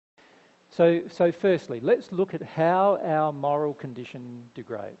So firstly, let's look at how our moral condition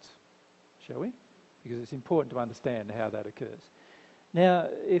degrades, shall we? Because it's important to understand how that occurs. Now,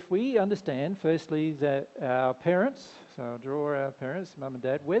 if we understand, firstly, that our parents, so I'll draw our parents, mum and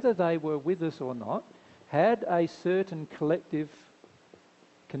dad, whether they were with us or not, had a certain collective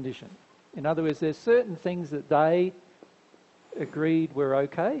condition. In other words, there's certain things that they agreed were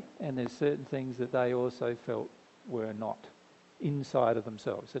okay, and there's certain things that they also felt were not inside of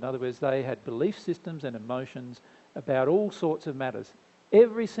themselves. In other words, they had belief systems and emotions about all sorts of matters.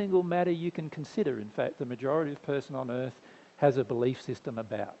 Every single matter you can consider, in fact, the majority of person on earth has a belief system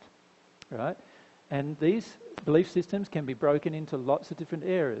about, right? And these belief systems can be broken into lots of different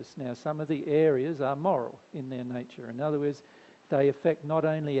areas. Now, some of the areas are moral in their nature. In other words, they affect not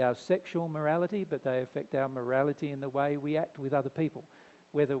only our sexual morality, but they affect our morality in the way we act with other people,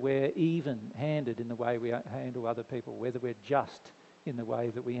 whether we're even-handed in the way we handle other people, whether we're just in the way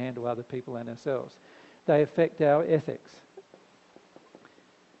that we handle other people and ourselves. They affect our ethics,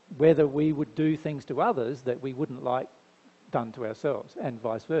 whether we would do things to others that we wouldn't like done to ourselves, and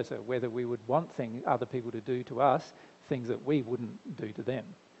vice versa, whether we would want other people to do to us things that we wouldn't do to them.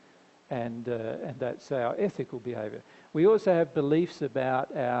 And that's our ethical behaviour. We also have beliefs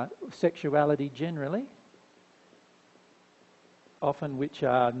about our sexuality generally, often which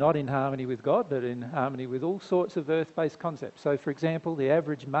are not in harmony with God, but in harmony with all sorts of earth-based concepts. So, for example, the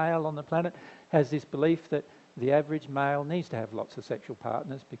average male on the planet has this belief that the average male needs to have lots of sexual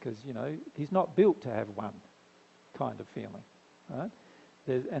partners because, you know, he's not built to have one kind of feeling, right?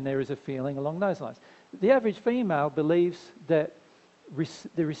 And there is a feeling along those lines. The average female believes that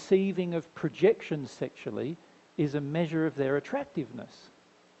the receiving of projections sexually is a measure of their attractiveness.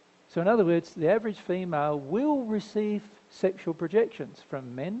 So in other words, the average female will receive sexual projections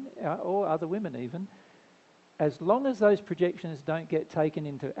from men or other women even, as long as those projections don't get taken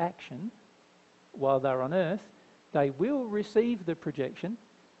into action while they're on earth. They will receive the projection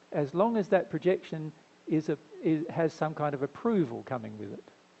as long as that projection has some kind of approval coming with it.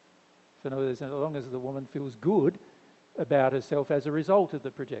 So in other words, as long as the woman feels good about herself as a result of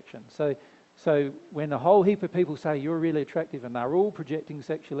the projection. So when a whole heap of people say you're really attractive and they're all projecting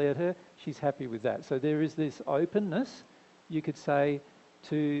sexually at her, she's happy with that. So there is this openness, you could say,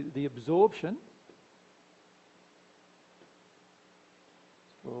 to the absorption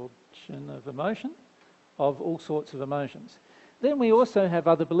of emotion, of all sorts of emotions. Then we also have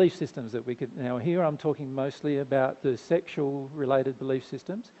other belief systems that we could... Now here I'm talking mostly about the sexual related belief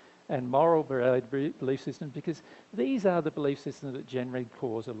systems and moral related belief systems, because these are the belief systems that generally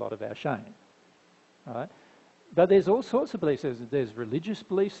cause a lot of our shame. Right? But there's all sorts of belief systems. There's religious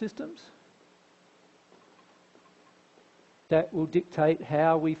belief systems that will dictate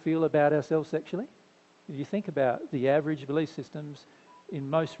how we feel about ourselves sexually. If you think about the average belief systems in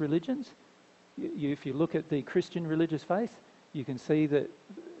most religions, if you look at the Christian religious faith, you can see that,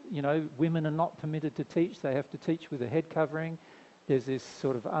 you know, women are not permitted to teach. They have to teach with a head covering. There's this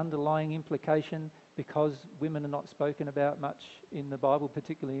sort of underlying implication, because women are not spoken about much in the Bible,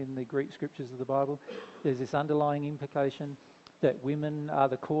 particularly in the Greek scriptures of the Bible. There's this underlying implication that women are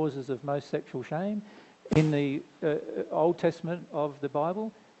the causes of most sexual shame. In the Old Testament of the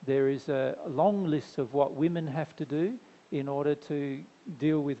Bible, there is a long list of what women have to do in order to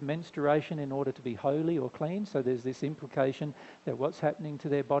deal with menstruation, in order to be holy or clean. So there's this implication that what's happening to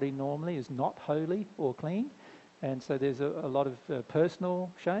their body normally is not holy or clean. And so there's a lot of personal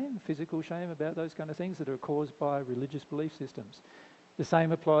shame, physical shame about those kind of things that are caused by religious belief systems. The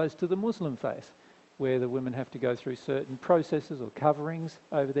same applies to the Muslim faith, where the women have to go through certain processes or coverings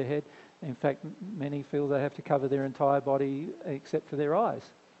over their head. In fact, many feel they have to cover their entire body except for their eyes,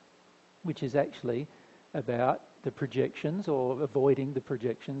 which is actually about the projections, or avoiding the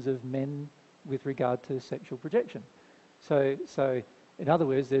projections of men with regard to sexual projection. So in other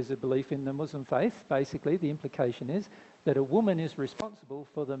words, there's a belief in the Muslim faith. Basically, the implication is that a woman is responsible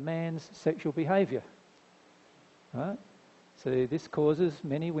for the man's sexual behaviour. Right? So this causes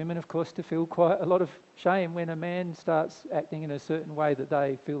many women, of course, to feel quite a lot of shame when a man starts acting in a certain way that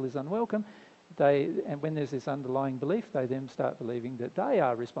they feel is unwelcome. And when there's this underlying belief, they then start believing that they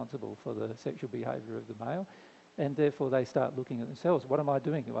are responsible for the sexual behaviour of the male, and therefore they start looking at themselves. What am I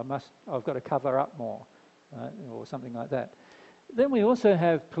doing? I've got to cover up more, or something like that. Then we also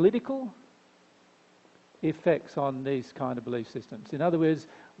have political effects on these kind of belief systems. In other words,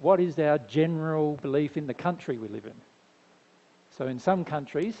 what is our general belief in the country we live in? So in some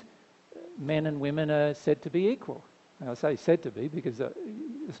countries, men and women are said to be equal. And I say said to be because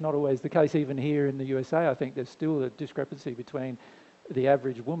it's not always the case. Even here in the USA, I think there's still a discrepancy between the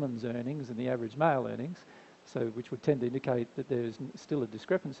average woman's earnings and the average male earnings. so which would tend to indicate that there is still a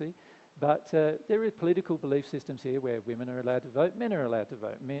discrepancy. But there are political belief systems here where women are allowed to vote, men are allowed to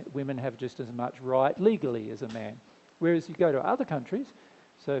vote. Women have just as much right legally as a man. Whereas you go to other countries,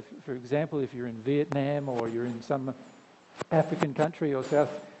 so for example, if you're in Vietnam or you're in some African country or South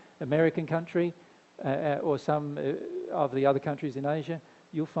American country or some of the other countries in Asia,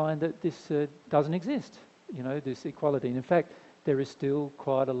 you'll find that this doesn't exist, this equality. And in fact, there is still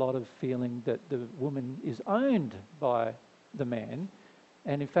quite a lot of feeling that the woman is owned by the man.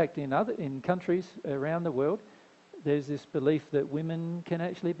 And in fact, in countries around the world, there's this belief that women can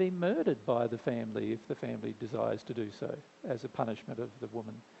actually be murdered by the family if the family desires to do so, as a punishment of the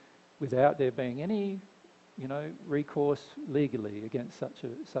woman, without there being any, recourse legally against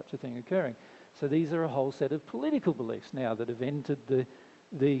such a thing occurring. So these are a whole set of political beliefs now that have entered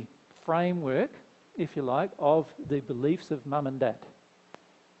the framework, if you like, of the beliefs of mum and dad.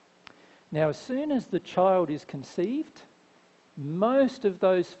 Now, as soon as the child is conceived, most of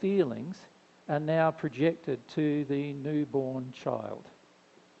those feelings are now projected to the newborn child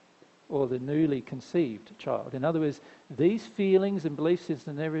or the newly conceived child. In other words, these feelings and belief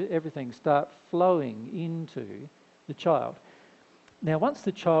systems and everything start flowing into the child. Now, once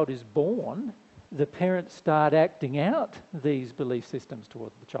the child is born, the parents start acting out these belief systems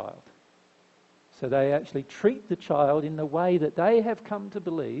towards the child. So they actually treat the child in the way that they have come to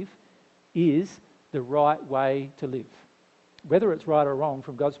believe is the right way to live. Whether it's right or wrong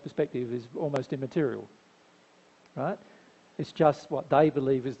from God's perspective is almost immaterial, right? It's just what they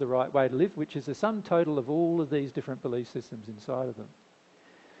believe is the right way to live, which is the sum total of all of these different belief systems inside of them.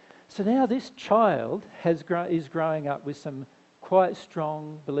 So now this child is growing up with some quite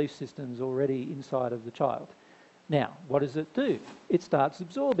strong belief systems already inside of the child. Now, what does it do? It starts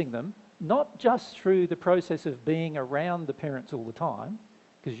absorbing them, not just through the process of being around the parents all the time,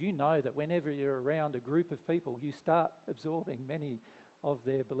 because you know that whenever you're around a group of people, you start absorbing many of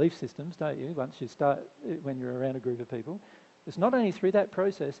their belief systems, don't you, when you're around a group of people. It's not only through that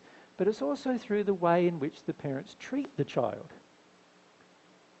process, but it's also through the way in which the parents treat the child.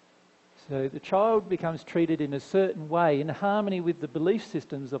 So the child becomes treated in a certain way in harmony with the belief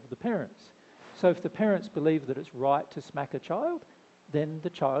systems of the parents. So if the parents believe that it's right to smack a child, then the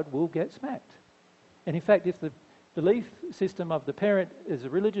child will get smacked. And in fact, if the belief system of the parent is a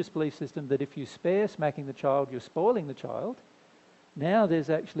religious belief system that if you spare smacking the child, you're spoiling the child, now there's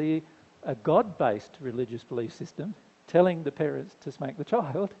actually a God-based religious belief system telling the parents to smack the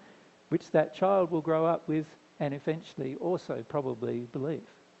child, which that child will grow up with and eventually also probably believe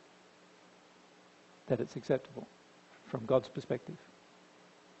that it's acceptable from God's perspective.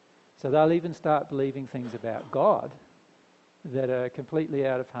 So they'll even start believing things about God that are completely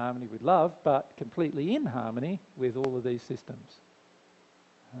out of harmony with love, but completely in harmony with all of these systems.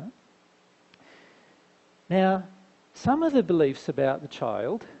 Now, some of the beliefs about the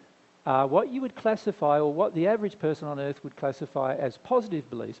child are what you would classify, or what the average person on earth would classify as positive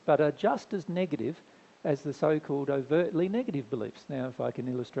beliefs, but are just as negative as the so-called overtly negative beliefs. Now, if I can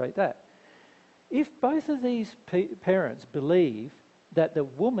illustrate that. If both of these parents believe that the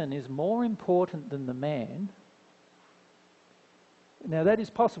woman is more important than the man, now that is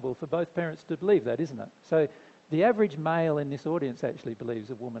possible for both parents to believe that, isn't it? So the average male in this audience actually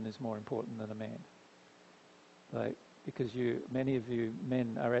believes a woman is more important than a man. Because many of you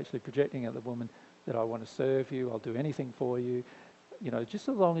men are actually projecting at the woman that I want to serve you, I'll do anything for you, just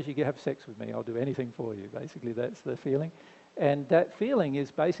as long as you have sex with me, I'll do anything for you. Basically, that's the feeling. And that feeling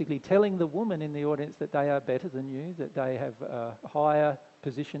is basically telling the woman in the audience that they are better than you, that they have a higher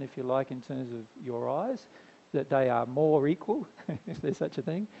position, if you like, in terms of your eyes, that they are more equal, if there's such a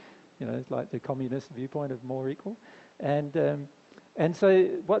thing. It's like the communist viewpoint of more equal. And so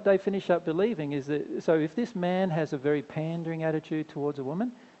what they finish up believing is that, so if this man has a very pandering attitude towards a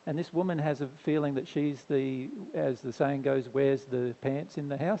woman, and this woman has a feeling that she's as the saying goes, wears the pants in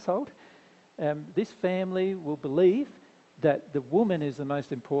the household, this family will believe that the woman is the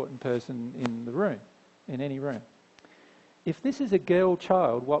most important person in the room, in any room. If this is a girl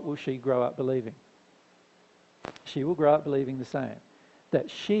child, what will she grow up believing? She will grow up believing the same, that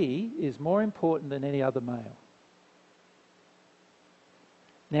she is more important than any other male.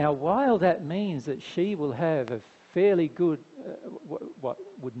 Now, while that means that she will have a fairly good, what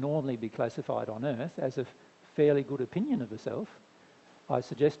would normally be classified on earth as a fairly good opinion of herself, I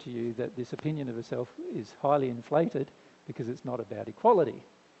suggest to you that this opinion of herself is highly inflated because it's not about equality,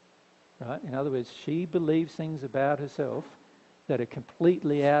 right? In other words, she believes things about herself that are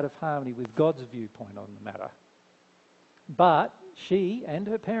completely out of harmony with God's viewpoint on the matter. But she and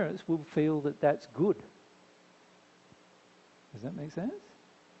her parents will feel that that's good. Does that make sense?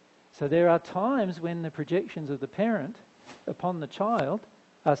 So there are times when the projections of the parent upon the child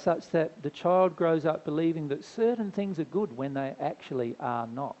are such that the child grows up believing that certain things are good when they actually are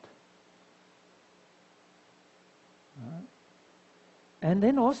not. Right? And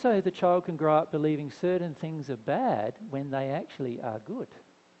then also the child can grow up believing certain things are bad when they actually are good.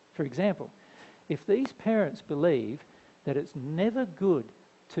 For example, if these parents believe that it's never good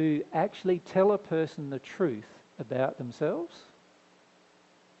to actually tell a person the truth about themselves,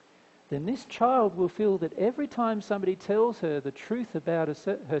 then this child will feel that every time somebody tells her the truth about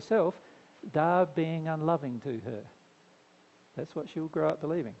herself, they're being unloving to her. That's what she'll grow up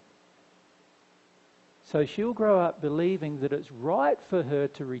believing. So she'll grow up believing that it's right for her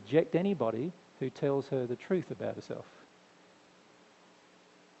to reject anybody who tells her the truth about herself.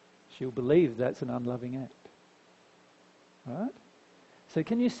 She'll believe that's an unloving act. Right? So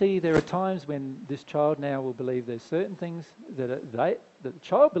can you see there are times when this child now will believe there's certain things that the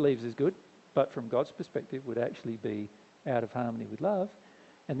child believes is good, but from God's perspective would actually be out of harmony with love.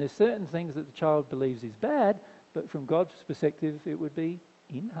 And there's certain things that the child believes is bad, but from God's perspective it would be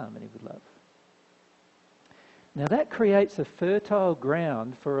in harmony with love. Now that creates a fertile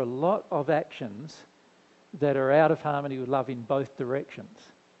ground for a lot of actions that are out of harmony with love in both directions.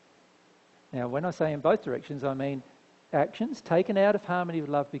 Now when I say in both directions, I mean actions taken out of harmony with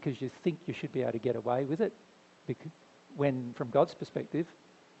love because you think you should be able to get away with it, when from God's perspective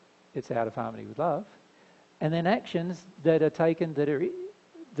it's out of harmony with love. And then actions that are taken that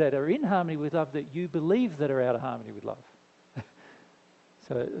are in harmony with love that you believe that are out of harmony with love.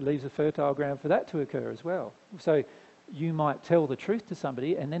 So it leaves a fertile ground for that to occur as well. So you might tell the truth to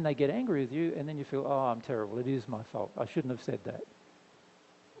somebody and then they get angry with you and then you feel, oh, I'm terrible, it is my fault, I shouldn't have said that.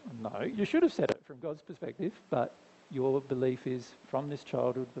 No, you should have said it from God's perspective, but your belief is, from this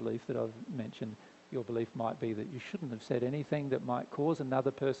childhood belief that I've mentioned, your belief might be that you shouldn't have said anything that might cause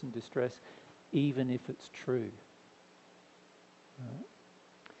another person distress, even if it's true. Right?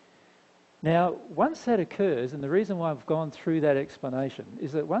 Now, once that occurs, and the reason why I've gone through that explanation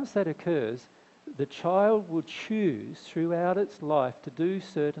is that once that occurs, the child will choose throughout its life to do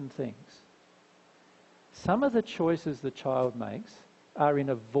certain things. Some of the choices the child makes are in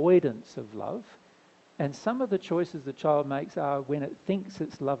avoidance of love, and some of the choices the child makes are when it thinks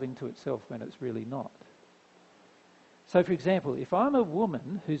it's loving to itself when it's really not. So, for example, if I'm a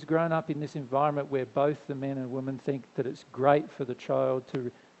woman who's grown up in this environment where both the men and women think that it's great for the child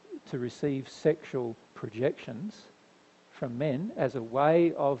to receive sexual projections from men as a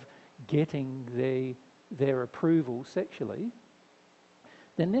way of getting their approval sexually,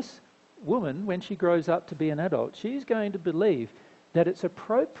 then this woman, when she grows up to be an adult, she's going to believe that it's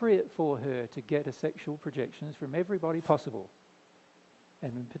appropriate for her to get a sexual projections from everybody possible,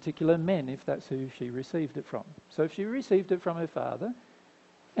 and in particular men, if that's who she received it from. So if she received it from her father,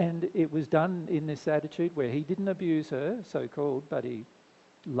 and it was done in this attitude where he didn't abuse her, so-called, but he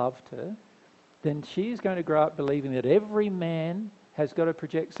loved her, then she's going to grow up believing that every man has got to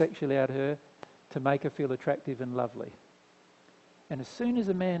project sexually at her to make her feel attractive and lovely. And as soon as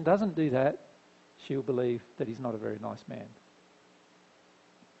a man doesn't do that, she'll believe that he's not a very nice man.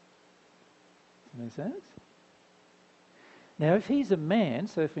 Does that make sense? Now, if he's a man,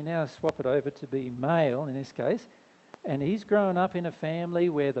 so if we now swap it over to be male in this case, and he's grown up in a family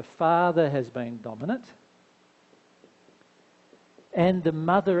where the father has been dominant, and the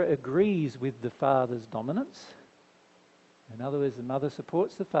mother agrees with the father's dominance. In other words, the mother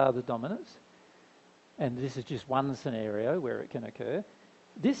supports the father's dominance, and this is just one scenario where it can occur.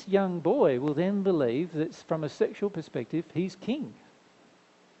 This young boy will then believe that from a sexual perspective, he's king.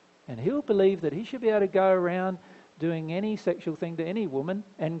 And he'll believe that he should be able to go around doing any sexual thing to any woman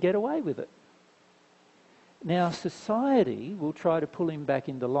and get away with it. Now, society will try to pull him back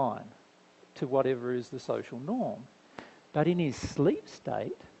into line to whatever is the social norm. But in his sleep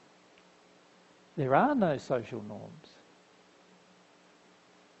state, there are no social norms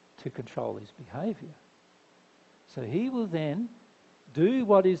to control his behaviour. So he will then do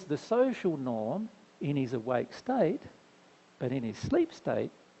what is the social norm in his awake state, but in his sleep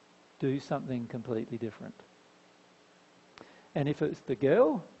state, do something completely different. And if it's the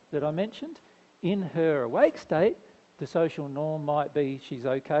girl that I mentioned, in her awake state, the social norm might be she's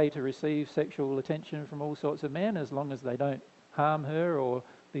okay to receive sexual attention from all sorts of men as long as they don't harm her or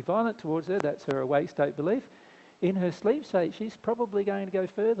be violent towards her. That's her awake state belief. In her sleep state, she's probably going to go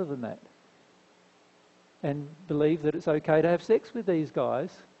further than that and believe that it's okay to have sex with these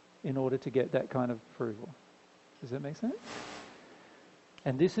guys in order to get that kind of approval. Does that make sense?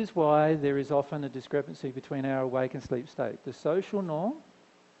 And this is why there is often a discrepancy between our awake and sleep state. The social norm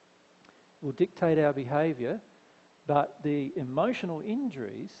will dictate our behaviour, but the emotional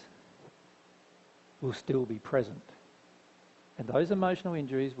injuries will still be present. And those emotional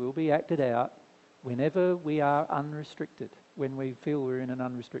injuries will be acted out whenever we are unrestricted, when we feel we're in an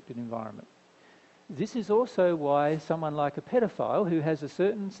unrestricted environment. This is also why someone like a pedophile who has a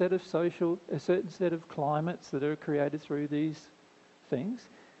certain set of climates that are created through these things,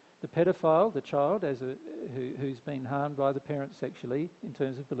 the pedophile, the child who's been harmed by the parent sexually in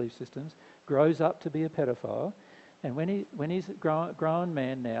terms of belief systems, grows up to be a pedophile, and when he's a grown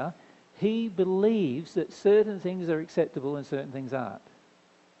man now, he believes that certain things are acceptable and certain things aren't.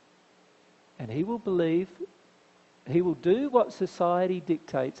 And he will do what society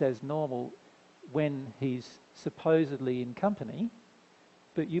dictates as normal when he's supposedly in company,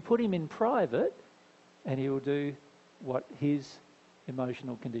 but you put him in private and he will do what his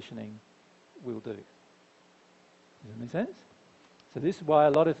emotional conditioning will do. Does that make sense? So this is why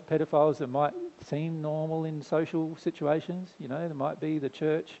a lot of pedophiles that might seem normal in social situations, there might be the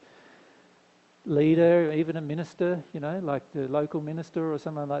church leader, even a minister, like the local minister or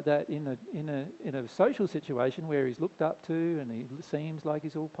someone like that in a social situation where he's looked up to and he seems like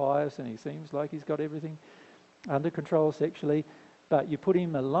he's all pious and he seems like he's got everything under control sexually, but you put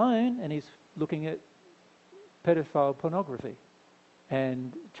him alone and he's looking at pedophile pornography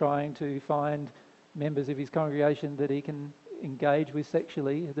and trying to find members of his congregation that he can engage with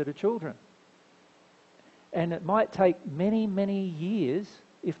sexually that are children. And it might take many, many years,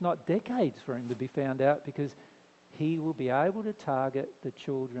 if not decades, for him to be found out, because he will be able to target the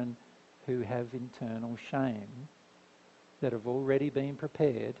children who have internal shame that have already been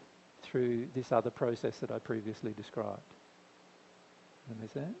prepared through this other process that I previously described. Does that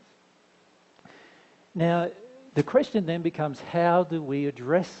make sense? Now, the question then becomes, how do we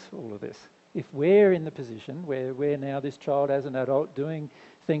address all of this? If we're in the position where we're now this child as an adult doing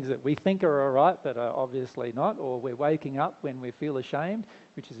things that we think are all right but are obviously not, or we're waking up when we feel ashamed,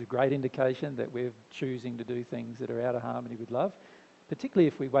 which is a great indication that we're choosing to do things that are out of harmony with love. Particularly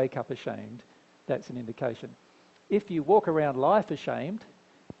if we wake up ashamed, that's an indication. If you walk around life ashamed,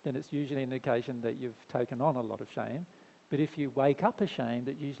 then it's usually an indication that you've taken on a lot of shame. But if you wake up ashamed,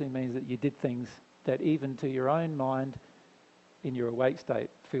 it usually means that you did things that even to your own mind in your awake state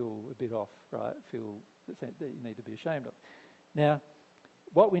feel a bit off, right? Feel that you need to be ashamed of. Now,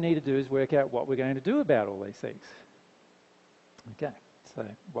 what we need to do is work out what we're going to do about all these things. Okay, so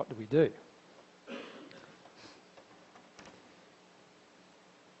what do we do?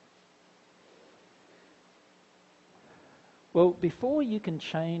 Well, before you can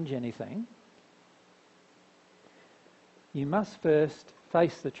change anything, you must first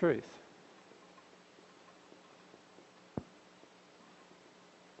face the truth.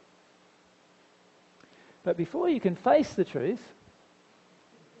 But before you can face the truth,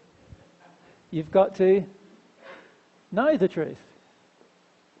 you've got to know the truth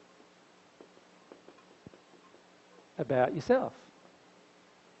about yourself.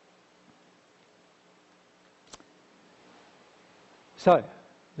 So,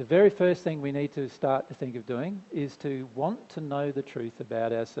 the very first thing we need to start to think of doing is to want to know the truth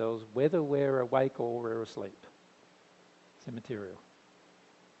about ourselves, whether we're awake or we're asleep. It's immaterial.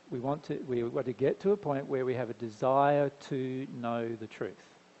 We want to get to a point where we have a desire to know the truth.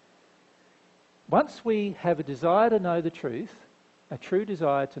 Once we have a desire to know the truth, a true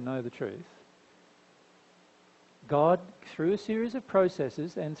desire to know the truth, God, through a series of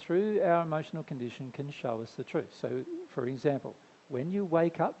processes and through our emotional condition, can show us the truth. So, for example, when you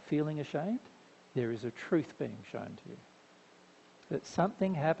wake up feeling ashamed, there is a truth being shown to you. That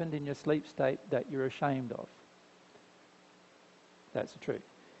something happened in your sleep state that you're ashamed of. That's the truth.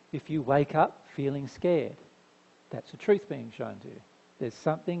 If you wake up feeling scared, that's the truth being shown to you. There's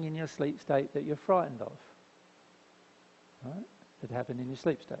something in your sleep state that you're frightened of, right? That happened in your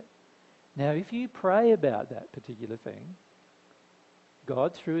sleep state. Now, if you pray about that particular thing,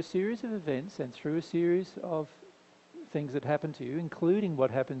 God, through a series of events and through a series of things that happen to you, including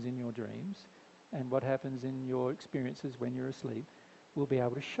what happens in your dreams and what happens in your experiences when you're asleep, will be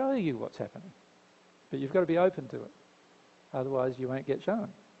able to show you what's happening. But you've got to be open to it. Otherwise, you won't get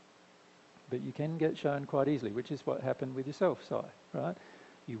shown. But you can get shown quite easily, which is what happened with yourself, Si, right?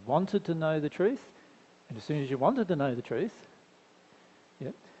 You wanted to know the truth, and as soon as you wanted to know the truth,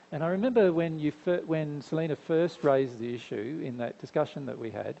 yep. And I remember when Selena first raised the issue in that discussion that we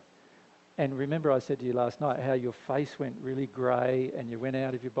had, and remember I said to you last night how your face went really grey and you went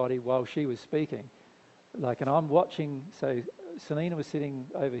out of your body while she was speaking. And I'm watching, so Selena was sitting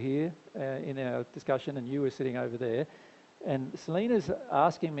over here in our discussion and you were sitting over there. And Selena's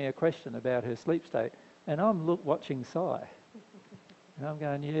asking me a question about her sleep state, and I'm watching Si. And I'm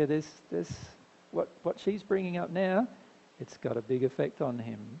going, yeah, there's what she's bringing up now it's got a big effect on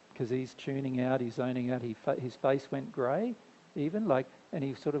him because he's tuning out, he's zoning out. His face went grey, even and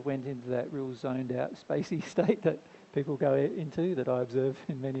he sort of went into that real zoned out, spacey state that people go into, that I observe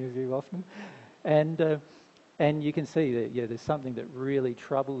in many of you often, and you can see that there's something that really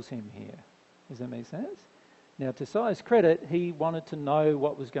troubles him here. Does that make sense? Now, to Sai's credit, he wanted to know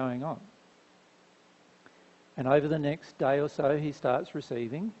what was going on, and over the next day or so, he starts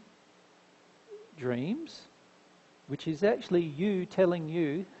receiving dreams, which is actually you telling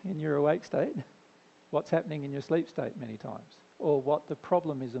you in your awake state what's happening in your sleep state many times, or what the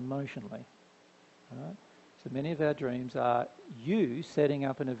problem is emotionally. Right? So many of our dreams are you setting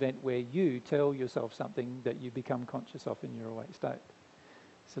up an event where you tell yourself something that you become conscious of in your awake state.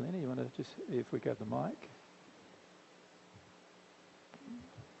 Selena, you want to just, if we grab the mic?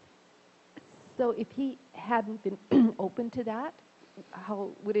 So if he hadn't been open to that, how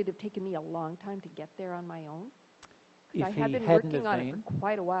would it have taken me a long time to get there on my own? If I he had been hadn't working have on it been, for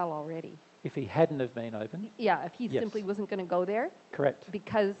quite a while already. if he hadn't have been open, Yeah, if he Yes. simply wasn't going to go there correct.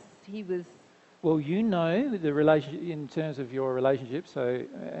 because he was... Well, you know the relation in terms of your relationship. So,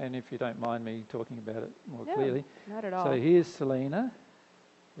 and if you don't mind me talking about it more No, clearly, not at all. so here's Selena,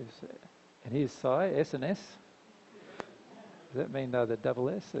 and here's Sai, S and S. Does that mean they're the double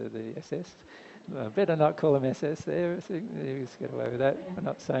S or the SS? Well, better not call them SS there. You just get away with that. We're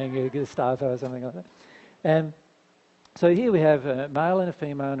not saying you're a Gestapo or something like that. So here we have a male and a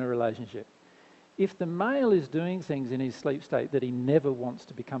female in a relationship. If the male is doing things in his sleep state that he never wants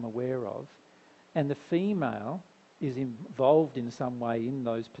to become aware of, and the female is involved in some way in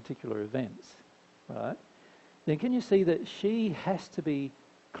those particular events, right, then can you see that she has to be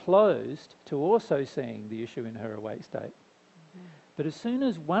closed to also seeing the issue in her awake state? But as soon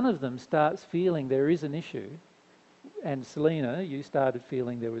as one of them starts feeling there is an issue, and Selena, you started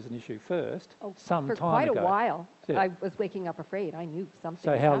feeling there was an issue first, some for time quite ago. a while. Yeah. I was waking up afraid. I knew something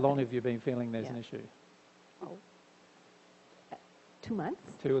So was how happening. long have you been feeling there's an Yeah. issue? 2 months?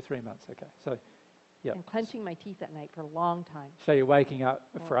 2 or 3 months, okay. So, yeah. And clenching my teeth at night for a long time. So you're waking up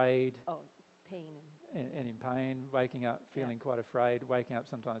afraid Oh, pain. and in pain, waking up feeling quite afraid, waking up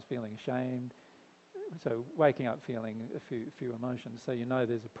sometimes feeling ashamed. So waking up feeling a few emotions. So you know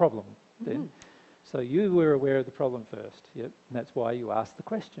there's a problem then. So you were aware of the problem first, yep, and that's why you asked the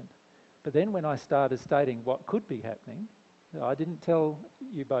question. But then when I started stating what could be happening, I didn't tell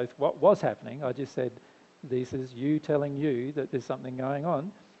you both what was happening. I just said, this is you telling you that there's something going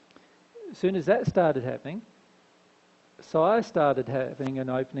on. As soon as that started happening, so I started having an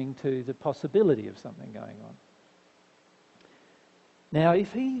opening to the possibility of something going on. Now,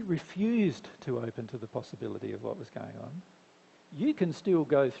 if he refused to open to the possibility of what was going on, you can still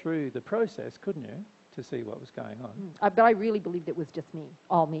go through the process, couldn't you, to see what was going on? But I really believed it was just me,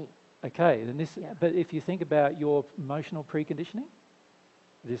 all me. Okay, then this. Yeah. But if you think about your emotional preconditioning,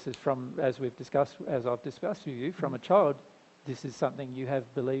 this is from, as I've discussed with you, from a child, this is something you have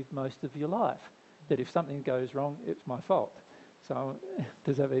believed most of your life, that if something goes wrong, it's my fault. So,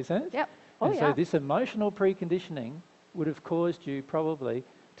 does that make sense? Yep. So this emotional preconditioning would have caused you probably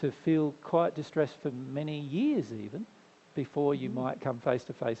to feel quite distressed for many years even before you might come face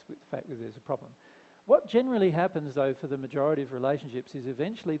to face with the fact that there's a problem. What generally happens though for the majority of relationships is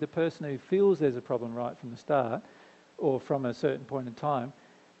eventually the person who feels there's a problem right from the start or from a certain point in time,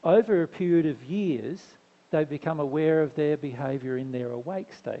 over a period of years, they become aware of their behaviour in their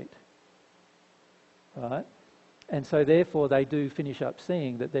awake state, right? And so therefore they do finish up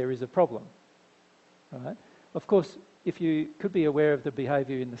seeing that there is a problem, right? Of course, if you could be aware of the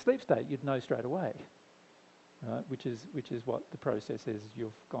behaviour in the sleep state, you'd know straight away, right? Which is what the process is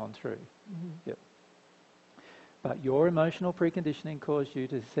you've gone through. Yep. But your emotional preconditioning caused you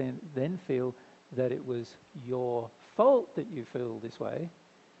to then feel that it was your fault that you feel this way,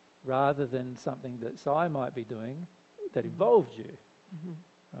 rather than something that Sai might be doing that involved you,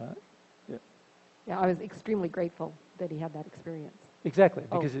 right? Yep. Yeah, I was extremely grateful that he had that experience. Exactly,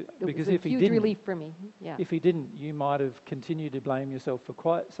 Because because it if was a he huge didn't, relief for me. Yeah. if he didn't, you might have continued to blame yourself for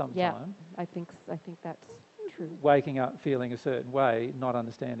quite some time. I think that's true. Waking up feeling a certain way, not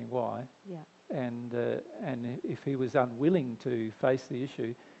understanding why, Yeah. and if he was unwilling to face the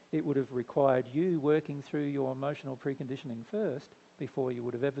issue, it would have required you working through your emotional preconditioning first before you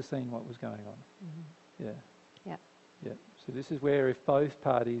would have ever seen what was going on. Yeah. Yeah. Yeah. So this is where if both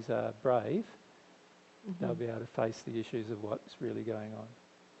parties are brave, they'll be able to face the issues of what's really going on.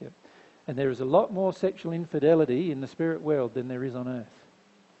 Yep. And there is a lot more sexual infidelity in the spirit world than there is on earth.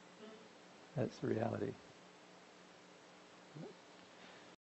 That's the reality.